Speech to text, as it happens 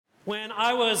When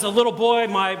I was a little boy,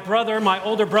 my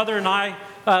older brother and I,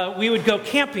 we would go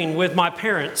camping with my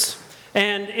parents.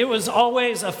 And it was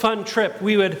always a fun trip.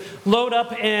 We would load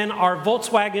up in our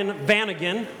Volkswagen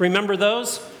Vanagon. Remember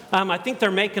those? I think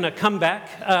they're making a comeback.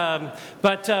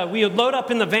 But we would load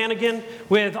up in the Vanagon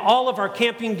with all of our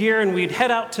camping gear, and we'd head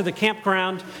out to the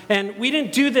campground. And we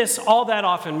didn't do this all that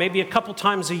often, maybe a couple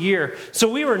times a year.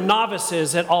 So we were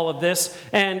novices at all of this,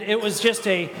 and it was just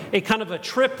a kind of a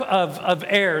trip of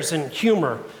airs and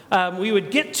humor. We would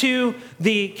get to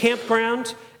the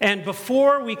campground, and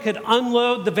before we could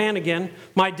unload the Vanagon,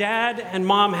 my dad and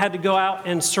mom had to go out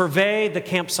and survey the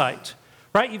campsite.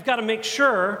 Right? You've got to make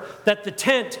sure that the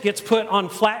tent gets put on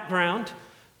flat ground,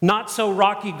 not so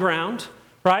rocky ground.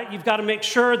 Right? You've got to make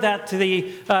sure that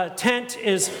the tent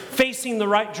is facing the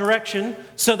right direction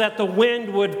so that the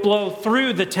wind would blow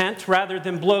through the tent rather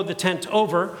than blow the tent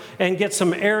over and get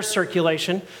some air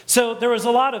circulation. So there was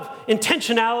a lot of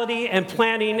intentionality and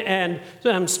planning and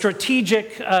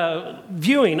strategic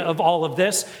viewing of all of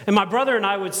this. And my brother and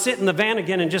I would sit in the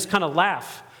Vanagon and just kind of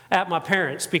laugh at my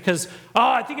parents because,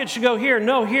 I think it should go here,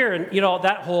 no, here, and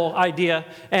that whole idea.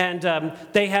 And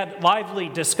they had lively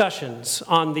discussions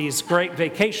on these great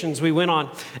vacations we went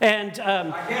on. And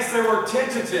I guess they were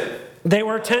tentative. They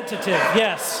were tentative,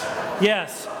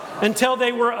 yes, until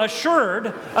they were assured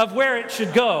of where it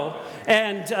should go.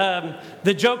 And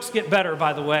the jokes get better,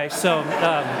 by the way. So,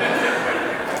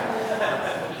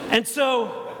 and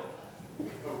so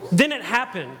then it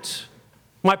happened.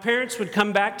 My parents would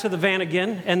come back to the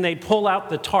Vanagon and they'd pull out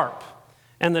the tarp.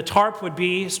 And the tarp would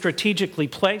be strategically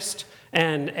placed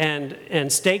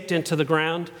and staked into the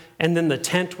ground, and then the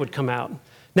tent would come out.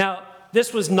 Now,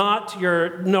 this was not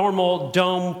your normal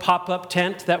dome pop-up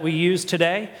tent that we use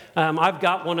today. I've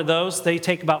got one of those. They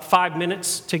take about 5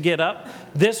 minutes to get up.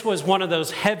 This was one of those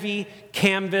heavy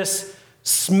canvas,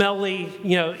 smelly,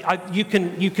 you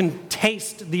can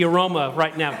taste the aroma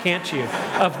right now, can't you,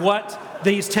 of what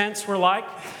these tents were like.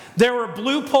 There were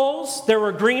blue poles, there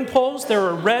were green poles, there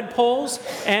were red poles,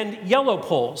 and yellow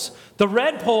poles. The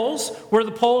red poles were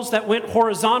the poles that went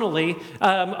horizontally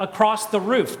across the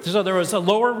roof. So there was a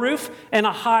lower roof and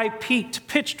a high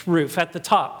pitched roof at the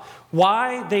top.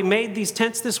 Why they made these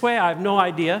tents this way, I have no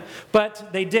idea,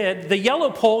 but they did. The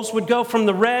yellow poles would go from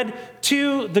the red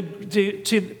to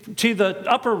the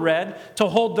upper red to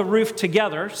hold the roof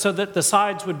together so that the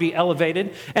sides would be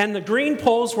elevated. And the green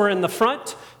poles were in the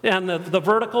front and the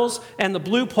verticals, and the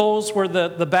blue poles were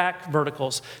the back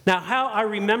verticals. Now, how I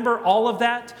remember all of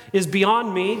that is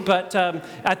beyond me, but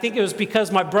I think it was because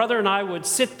my brother and I would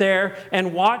sit there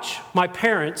and watch my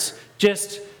parents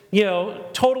just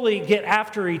totally get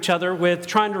after each other with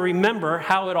trying to remember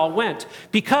how it all went.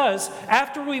 Because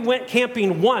after we went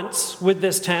camping once with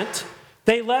this tent,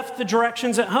 they left the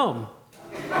directions at home,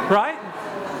 right?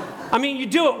 I mean, you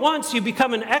do it once, you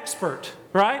become an expert,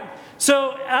 right?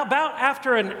 So about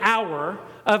after an hour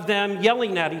of them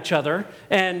yelling at each other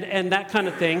and that kind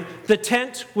of thing, the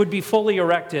tent would be fully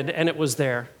erected, and it was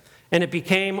there. And it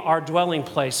became our dwelling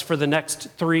place for the next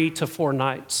 3 to 4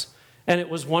 nights. And it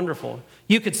was wonderful.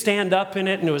 You could stand up in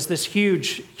it, and it was this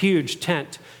huge, huge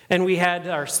tent. And we had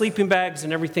our sleeping bags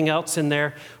and everything else in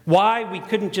there. Why we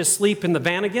couldn't just sleep in the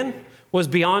Vanagon was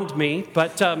beyond me,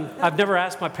 but I've never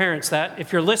asked my parents that.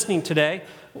 If you're listening today,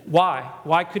 why?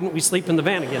 Why couldn't we sleep in the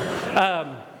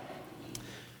Vanagon?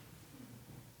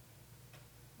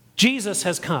 Jesus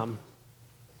has come.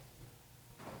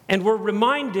 And we're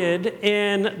reminded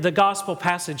in the gospel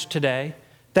passage today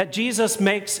that Jesus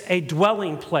makes a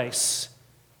dwelling place.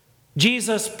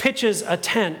 Jesus pitches a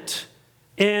tent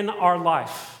in our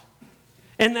life.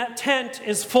 And that tent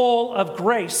is full of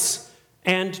grace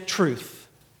and truth.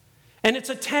 And it's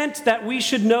a tent that we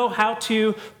should know how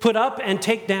to put up and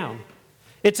take down.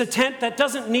 It's a tent that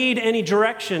doesn't need any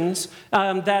directions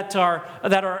that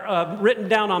are written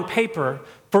down on paper,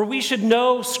 for we should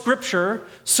know Scripture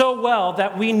so well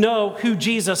that we know who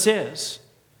Jesus is.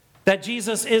 That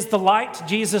Jesus is the light,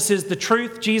 Jesus is the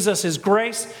truth, Jesus is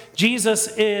grace, Jesus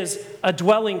is a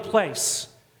dwelling place.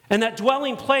 And that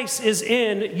dwelling place is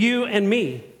in you and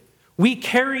me. We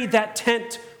carry that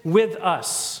tent with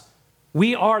us.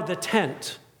 We are the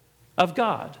tent of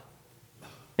God.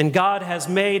 And God has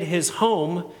made his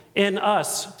home in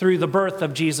us through the birth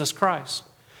of Jesus Christ.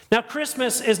 Now,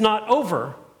 Christmas is not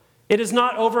over. It is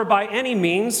not over by any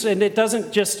means, and it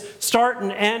doesn't just start and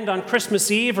end on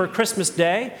Christmas Eve or Christmas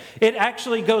Day. It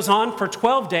actually goes on for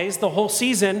 12 days, the whole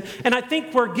season. And I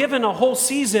think we're given a whole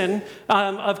season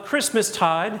of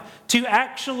Christmastide to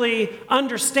actually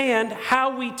understand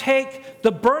how we take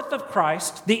the birth of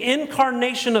Christ, the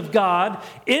incarnation of God,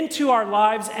 into our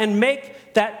lives and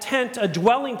make that tent a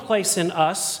dwelling place in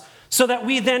us so that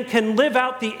we then can live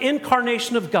out the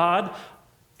incarnation of God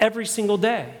every single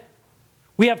day.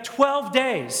 We have 12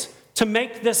 days to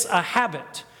make this a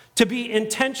habit, to be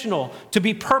intentional, to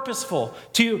be purposeful,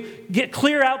 to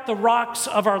clear out the rocks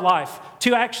of our life,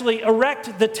 to actually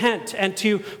erect the tent and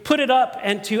to put it up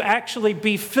and to actually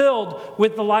be filled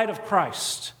with the light of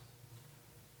Christ,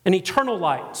 an eternal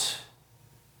light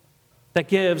that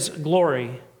gives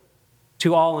glory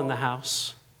to all in the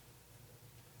house,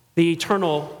 the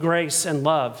eternal grace and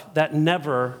love that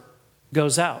never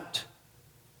goes out.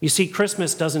 You see,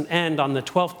 Christmas doesn't end on the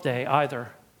 12th day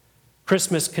either.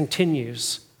 Christmas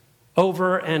continues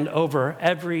over and over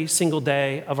every single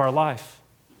day of our life.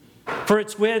 For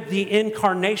it's with the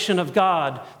incarnation of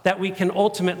God that we can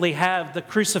ultimately have the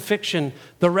crucifixion,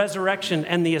 the resurrection,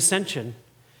 and the ascension.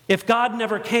 If God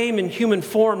never came in human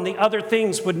form, the other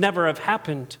things would never have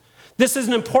happened. This is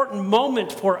an important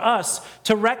moment for us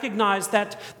to recognize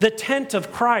that the tent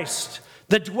of Christ,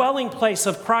 the dwelling place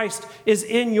of Christ, is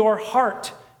in your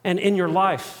heart and in your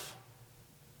life.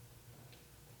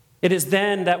 It is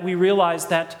then that we realize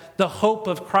that the hope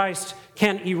of Christ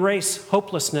can erase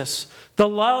hopelessness. The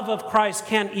love of Christ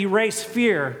can erase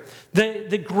fear.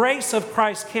 The grace of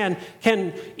Christ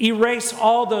can erase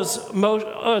all those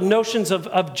notions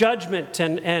of judgment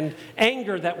and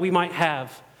anger that we might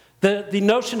have. The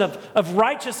notion of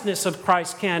righteousness of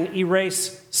Christ can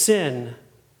erase sin.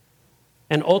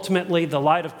 And ultimately, the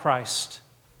light of Christ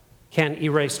can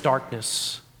erase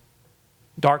darkness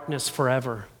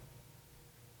forever.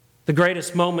 The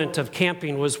greatest moment of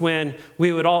camping was when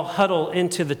we would all huddle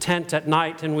into the tent at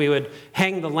night and we would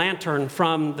hang the lantern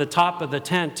from the top of the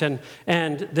tent,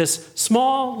 and this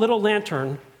small little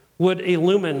lantern would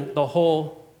illumine the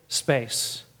whole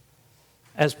space,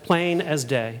 as plain as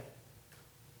day.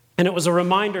 And it was a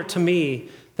reminder to me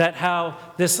that how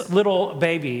this little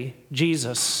baby,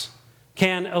 Jesus,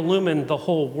 can illumine the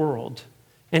whole world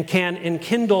and can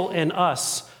enkindle in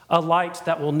us a light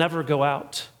that will never go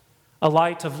out. A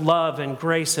light of love and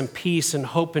grace and peace and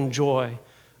hope and joy.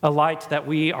 A light that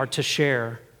we are to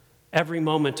share every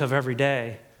moment of every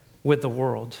day with the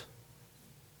world.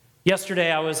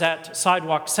 Yesterday, I was at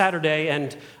Sidewalk Saturday,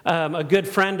 and a good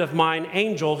friend of mine,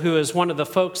 Angel, who is one of the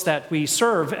folks that we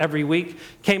serve every week,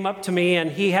 came up to me, and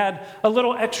he had a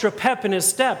little extra pep in his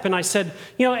step. And I said,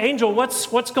 Angel,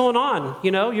 what's going on?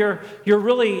 You're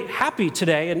really happy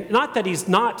today. And not that he's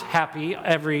not happy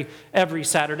every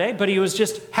Saturday, but he was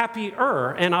just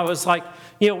happier. And I was like,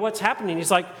 what's happening? He's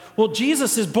like, well,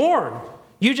 Jesus is born.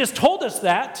 You just told us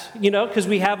that, because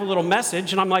we have a little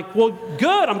message. And I'm like, well,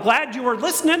 good. I'm glad you were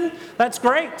listening. That's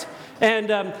great.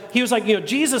 And he was like,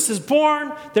 Jesus is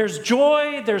born. There's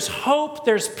joy. There's hope.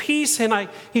 There's peace. And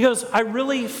he goes, I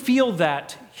really feel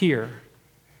that here.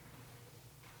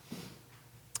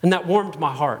 And that warmed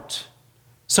my heart.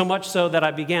 So much so that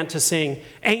I began to sing,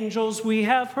 Angels we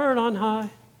have heard on high.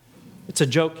 It's a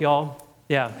joke, y'all.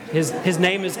 Yeah, his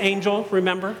name is Angel,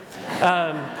 remember?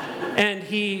 And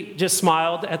he just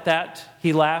smiled at that.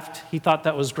 He laughed. He thought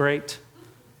that was great.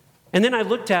 And then I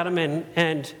looked at him,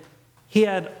 and he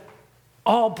had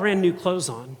all brand new clothes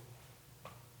on.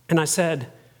 And I said,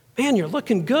 man, you're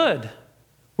looking good.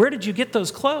 Where did you get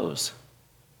those clothes?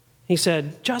 He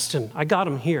said, Justin, I got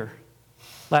them here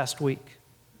last week.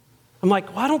 I'm like,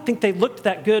 well, I don't think they looked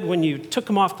that good when you took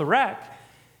them off the rack.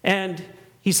 And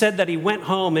he said that he went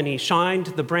home and he shined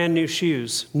the brand new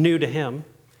shoes, new to him.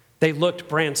 They looked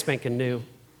brand spanking new.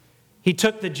 He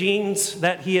took the jeans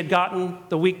that he had gotten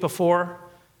the week before,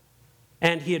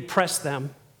 and he had pressed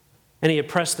them, and he had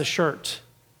pressed the shirt.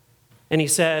 And he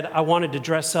said, I wanted to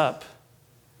dress up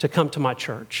to come to my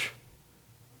church.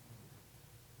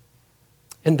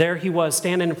 And there he was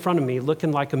standing in front of me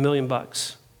looking like $1 million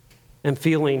and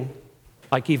feeling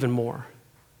like even more.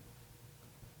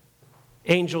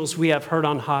 Angels we have heard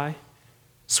on high,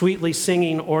 sweetly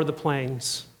singing o'er the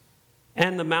plains,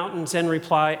 and the mountains in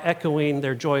reply echoing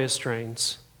their joyous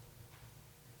strains.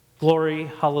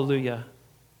 Glory, hallelujah.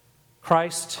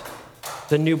 Christ,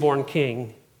 the newborn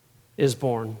King, is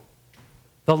born.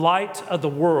 The light of the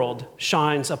world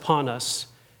shines upon us,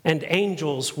 and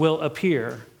angels will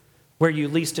appear where you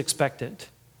least expect it,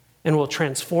 and will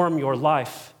transform your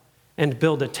life and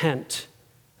build a tent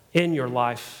in your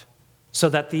life so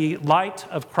that the light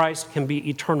of Christ can be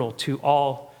eternal to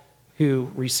all who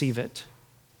receive it.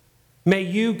 May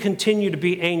you continue to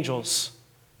be angels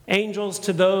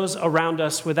to those around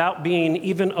us without being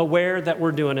even aware that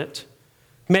we're doing it.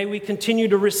 May we continue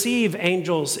to receive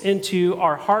angels into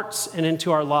our hearts and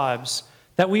into our lives,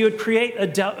 that we would create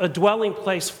a dwelling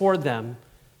place for them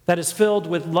that is filled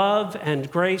with love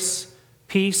and grace,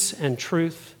 peace and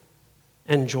truth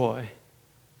and joy.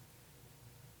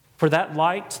 For that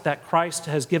light that Christ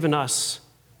has given us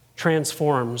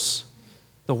transforms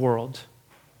the world.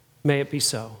 May it be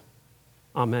so.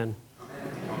 Amen.